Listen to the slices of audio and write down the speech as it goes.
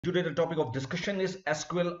Today the topic of discussion is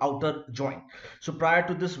SQL Outer Join. So prior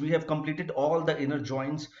to this, we have completed all the inner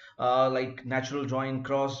joins like natural join,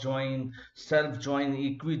 cross join, self join,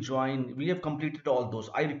 equi join. We have completed all those.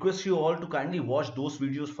 I request you all to kindly watch those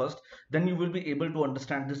videos first. Then you will be able to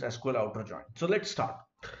understand this SQL Outer Join. So let's start.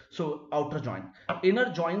 So outer join,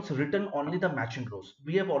 inner joins return only the matching rows.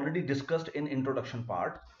 We have already discussed in introduction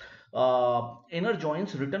part. Inner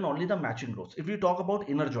joins return only the matching rows. If you talk about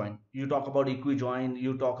inner join, you talk about equi join,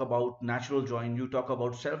 you talk about natural join, you talk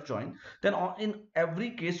about self join, then in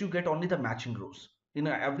every case you get only the matching rows. In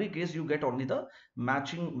every case you get only the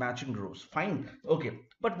matching rows. Fine. Okay.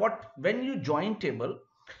 But what when you join table,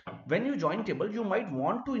 you might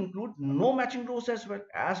want to include no matching rows as well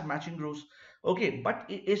as matching rows. Okay, but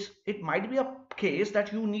it might be a case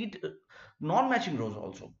that you need non-matching rows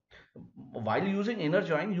also. While using inner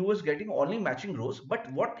join, you was getting only matching rows,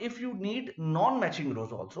 but what if you need non-matching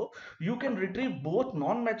rows also? You can retrieve both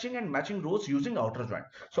non-matching and matching rows using outer join.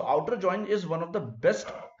 So outer join is one of the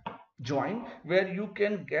best join where you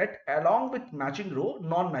can get along with matching row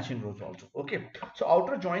non-matching rows also. Okay, so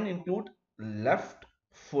outer join include left,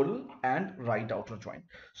 full and right outer join.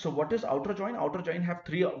 So what is outer join? Outer join have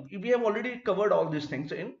three. We have already covered all these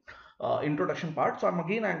things in introduction part. So I'm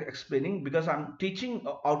explaining because I'm teaching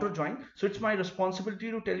outer join, so it's my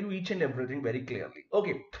responsibility to tell you each and everything very clearly.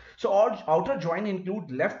 Okay, so all outer join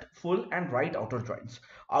include left, full and right outer joins.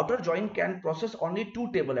 Outer join can process only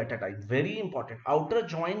two table at a time. Very important. Outer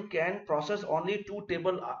join can process only two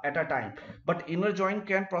table at a time, but inner join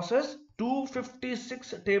can process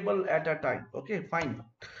 256 table at a time. Okay, fine.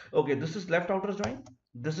 Okay, this is left outer join,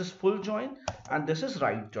 this is full join and this is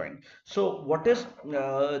right join. So what is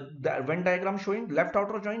the Venn diagram showing? Left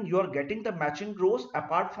outer join, you are getting the matching rows.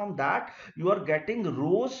 Apart from that, you are getting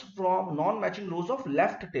rows from non-matching rows of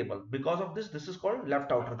left table. Because of this is called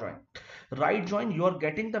left outer join. Right join, you are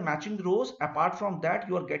getting the matching rows. Apart from that,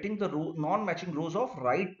 you are getting the non-matching rows of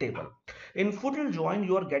right table. In full join,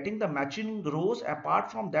 you are getting the matching rows. Apart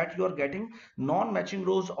from that, you are getting non-matching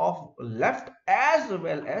rows of left as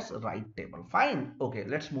well as right table. Fine. Okay,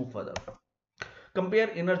 let's move further.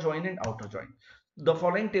 Compare inner join and outer join. The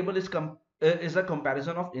following table is a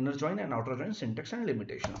comparison of inner join and outer join syntax and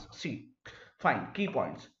limitations. See, fine. Key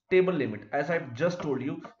points. Table limit. As I've just told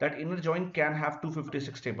you that inner join can have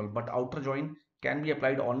 256 table, but outer join can be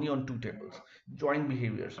applied only on two tables. Join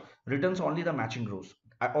behaviors. Returns only the matching rows.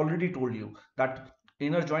 I already told you that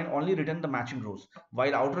inner join only return the matching rows,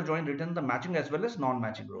 while outer join return the matching as well as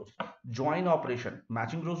non-matching rows. Join operation,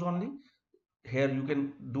 matching rows only. Here you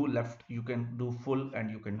can do left, you can do full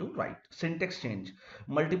and you can do right. Syntax change,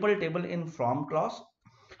 multiple table in from clause.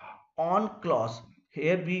 On clause,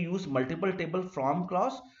 here we use multiple table from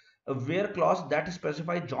clause. Where clause that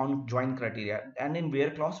specifies join criteria, and in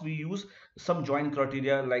where clause we use some join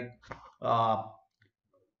criteria like uh,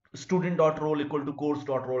 student dot role equal to course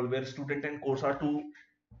dot role, where student and course are two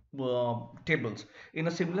tables. In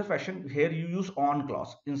a similar fashion, here you use on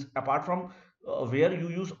clause apart from where you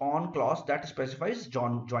use on clause that specifies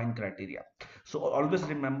join criteria. So always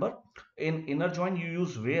remember, in inner join you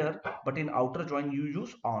use where, but in outer join you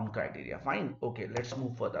use on criteria. Fine. Okay, let's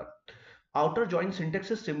move further. Outer join syntax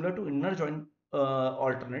is similar to inner join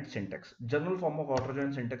alternate syntax. General form of outer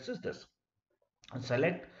join syntax is this: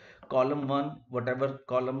 select column 1, whatever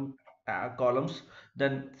columns,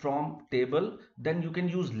 then from table, then you can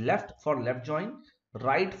use left for left join,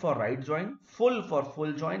 right for right join, full for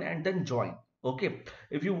full join, and then join. Okay,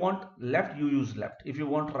 if you want left you use left, if you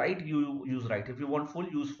want right you use right, if you want full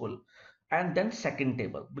use full. And then second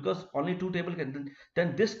table, because only two table can,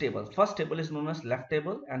 then this table, first table is known as left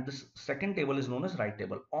table and this second table is known as right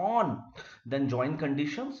table. On, then join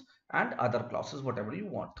conditions and other clauses, whatever you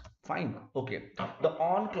want. Fine. Okay, the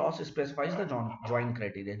on clause specifies the join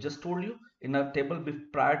criteria. Just told you in a table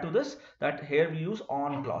prior to this that here we use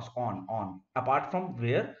on clause, on. Apart from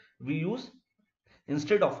where we use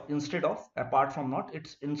instead of apart from not,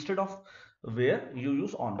 it's instead of where you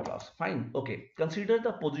use on clause. Fine. Okay, consider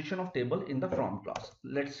the position of table in the from clause.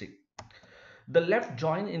 Let's see. The left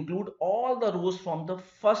join include all the rows from the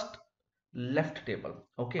first left table.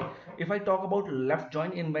 Okay, if I talk about left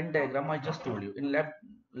join in Venn diagram, I just told you in left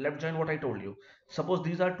join what I told you. Suppose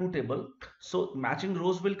these are two table, so matching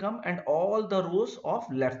rows will come and all the rows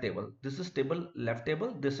of left table. This is table left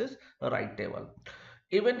table, this is right table.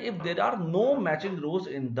 Even if there are no matching rows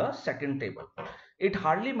in the second table, it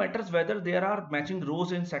hardly matters whether there are matching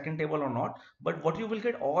rows in second table or not, but what you will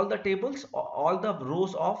get, all the tables, all the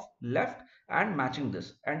rows of left and matching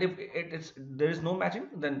this, and if it is there is no matching,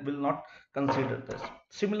 then will not consider this.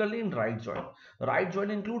 Similarly in right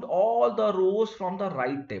join include all the rows from the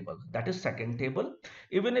right table, that is second table,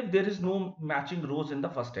 even if there is no matching rows in the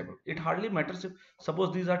first table. It hardly matters if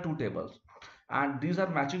suppose these are two tables and these are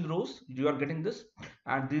matching rows, you are getting this,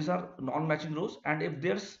 and these are non-matching rows, and if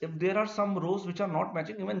there are some rows which are not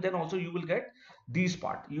matching, even then also you will get this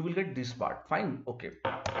part. Fine, okay.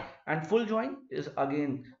 And full join is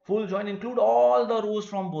again, full join include all the rows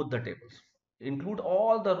from both the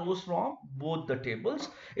tables,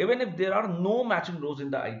 even if there are no matching rows in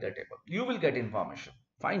the either table, you will get information.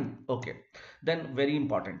 Fine, okay. Then very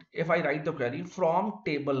important, if I write the query from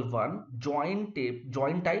table 1 join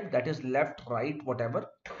type, that is left, right, whatever,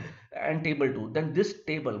 and table 2, then this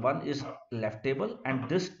table 1 is left table and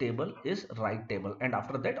this table is right table, and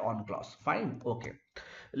after that on clause. Fine, okay.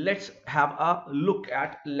 Let's have a look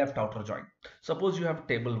at left outer join. Suppose you have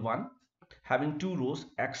table 1 having two rows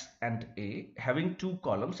x and a, having two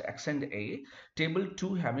columns x and a, table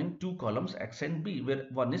 2 having two columns x and b, where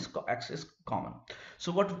one is x is common.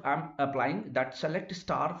 So what I'm applying, that select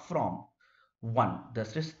star from 1,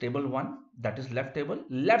 this is table 1, that is left table,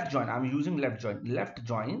 left join, I'm using left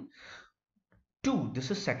join 2,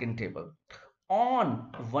 this is second table,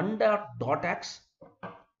 on 1 dot x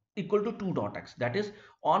equal to 2 dot x, that is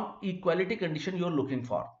on equality condition you are looking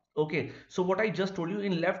for. Okay, so what I just told you,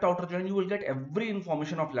 in left outer join you will get every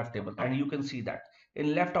information of left table, and you can see that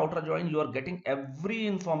in left outer join you are getting every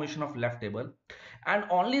information of left table and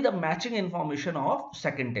only the matching information of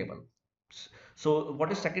second table. So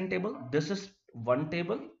what is second table? This is one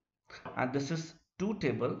table and this is two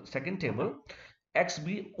table, second table,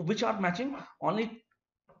 xb, which are matching only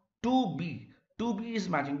 2b. 2b is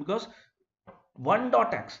matching because 1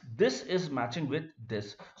 dot x, this is matching with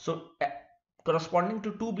this, so corresponding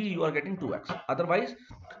to 2b you are getting 2x, otherwise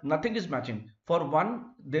nothing is matching. For 1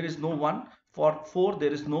 there is no 1, for 4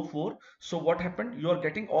 there is no 4, so what happened, you are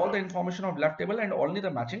getting all the information of left table and only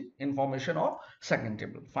the matching information of second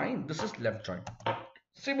table. Fine, this is left join.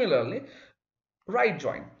 Similarly right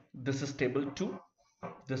join, this is table 2,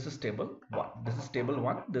 this is table 1, this is table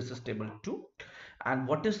 1, this is table 2, and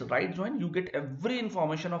what is right join, you get every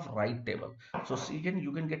information of right table. So see,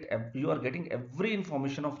 you are getting every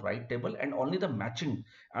information of right table and only the matching,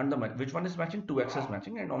 and the which one is matching, 2x is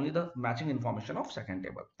matching, and only the matching information of second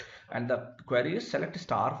table. And the query is select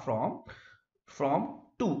star from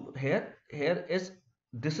 2, here is,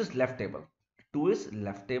 this is left table, 2 is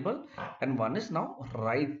left table and 1 is now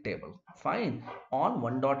right table. Fine, on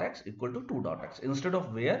 1 dot x equal to 2 dot x, instead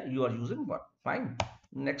of where you are using 1. Fine.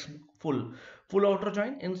 Next, full outer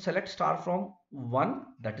join, in select star from 1,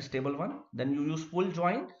 that is table 1, then you use full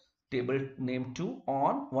join table name 2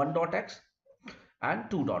 on 1 dot x and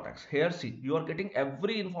 2 dot x. Here see, you are getting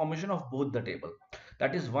every information of both the table,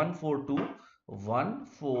 that is 142,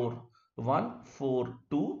 14,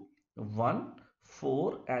 142, 1,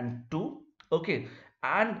 4 and 2. Okay,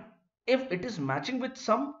 and if it is matching with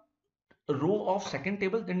some row of second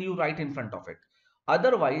table, then you write in front of it.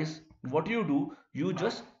 Otherwise what you do, you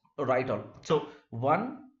just write all. So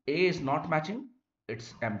 1a is not matching,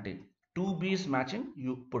 it's empty. 2b is matching,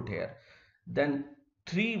 you put here. Then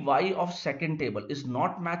 3y of second table is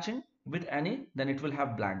not matching with any, then it will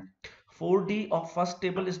have blank. 4d of first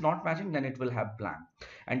table is not matching, then it will have blank.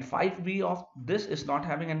 And 5b of this is not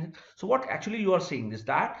having anything. So what actually you are saying is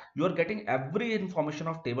that you are getting every information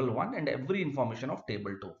of table 1 and every information of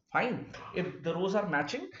table 2. Fine. If the rows are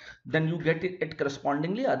matching, then you get it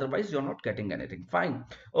correspondingly, otherwise you're not getting anything. Fine.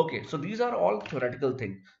 Okay, so these are all theoretical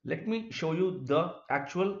things. Let me show you the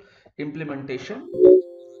actual implementation.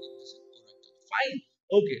 Fine.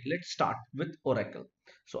 Okay, let's start with Oracle.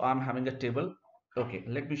 So I'm having a table. Okay,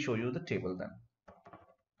 let me show you the table then.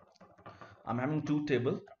 I'm having two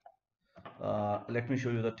tables. Let me show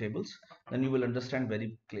you the tables. Then you will understand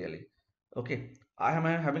very clearly. Okay, I am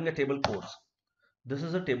having a table course. This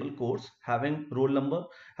is a table course having roll number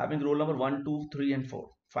 1, 2, 3 and 4.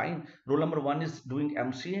 Fine. Roll number 1 is doing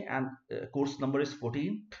MCA and course number is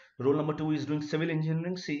 14. Roll number 2 is doing civil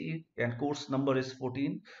engineering CE and course number is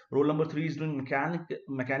 14. Roll number 3 is doing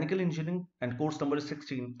mechanical engineering and course number is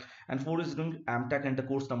 16. And 4 is doing AmTech and the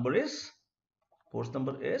course number is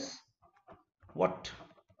what?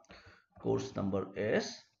 Course number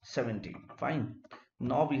is 17. Fine.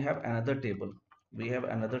 Now we have another table. We have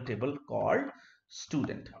another table called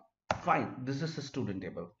student. Fine. This is a student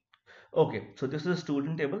table. Okay, so this is a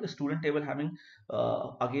student table. The student table having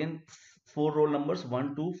again four roll numbers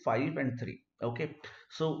 1, 2, 5 and 3. Okay,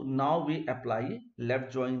 so now we apply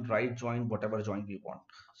left join, right join, whatever join we want.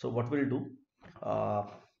 So what we'll do, uh,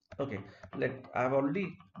 okay, let I have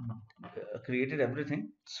already created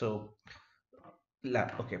everything. So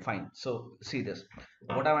left, okay, fine. So see this,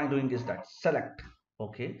 what am I doing is that select,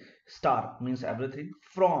 okay, star means everything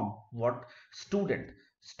from what, student.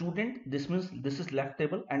 Student, this means this is left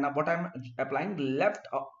table, and what I'm applying left,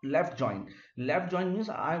 left join. Left join means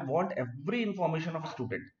I want every information of a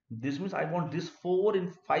student. This means I want this four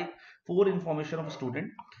information of a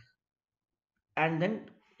student. And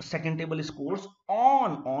then second table is course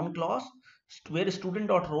on class, where student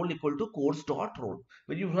dot role equal to course dot role.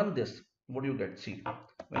 When you run this, what do you get? See,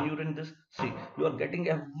 when you run this, see, you are getting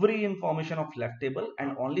every information of left table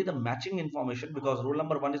and only the matching information, because roll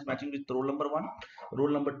number 1 is matching with roll number 1, roll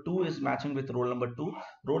number 2 is matching with roll number 2,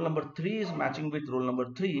 roll number 3 is matching with roll number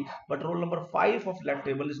 3, but roll number 5 of left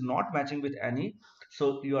table is not matching with any.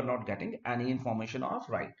 So you are not getting any information of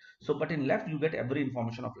right. So but in left you get every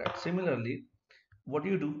information of left. Similarly, what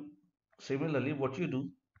you do, similarly what you do,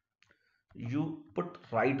 you put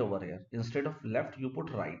right over here, instead of left you put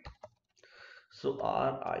right. So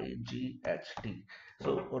RIGHT,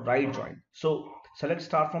 so right join. So select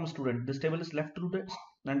star from student, this table is left to this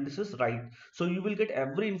and this is right. So you will get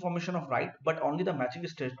every information of right, but only the matching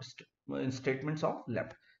statements of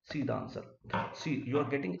left. See the answer, see, you are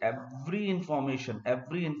getting every information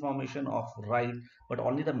of right, but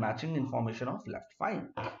only the matching information of left. Fine.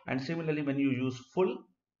 And similarly, when you use full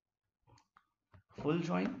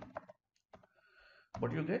join,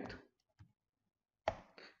 what you get,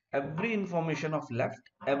 every information of left,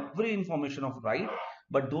 every information of right,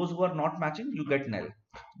 but those who are not matching you get null.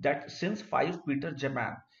 That since 5 Peter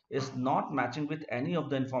Japan is not matching with any of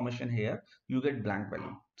the information here, you get blank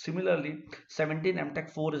value. Similarly, 17 MTech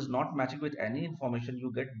 4 is not matching with any information,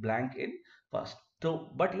 you get blank in first.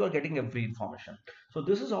 So but you are getting every information. So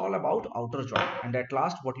this is all about outer join. And at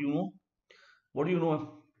last, what you know, what do you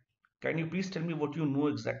know, can you please tell me what you know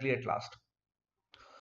exactly at last?